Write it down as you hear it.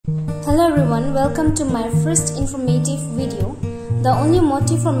Hello everyone, welcome to my first informative video. The only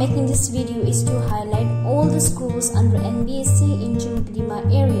motive for making this video is to highlight all the schools under NBSC in Chumukedima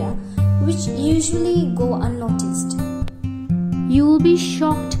area which usually go unnoticed. You will be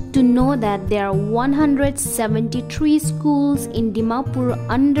shocked to know that there are 173 schools in Dimapur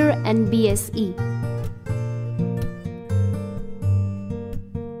under NBSE.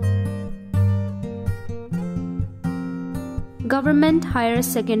 Government Higher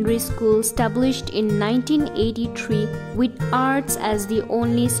Secondary School established in 1983 with arts as the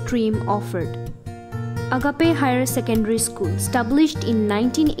only stream offered. Agape Higher Secondary School established in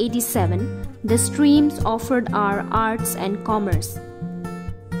 1987. The streams offered are arts and commerce.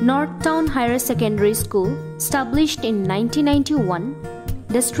 Northtown Higher Secondary School established in 1991.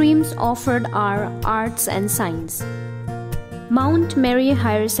 The streams offered are arts and science. Mount Mary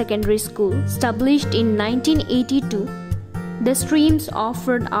Higher Secondary School established in 1982. The streams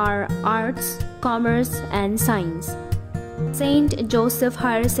offered are arts, commerce, and science. St. Joseph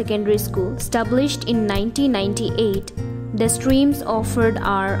Higher Secondary School established in 1998. The streams offered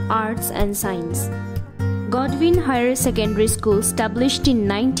are arts and science. Godwin Higher Secondary School established in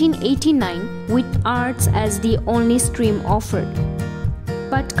 1989 with arts as the only stream offered.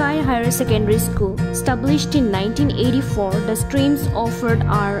 Patkai Higher Secondary School established in 1984. The streams offered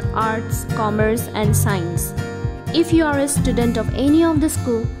are arts, commerce, and science. If you are a student of any of the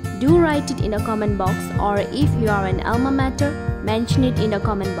school, do write it in the comment box, or if you are an alma mater, mention it in the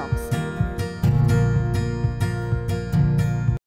comment box.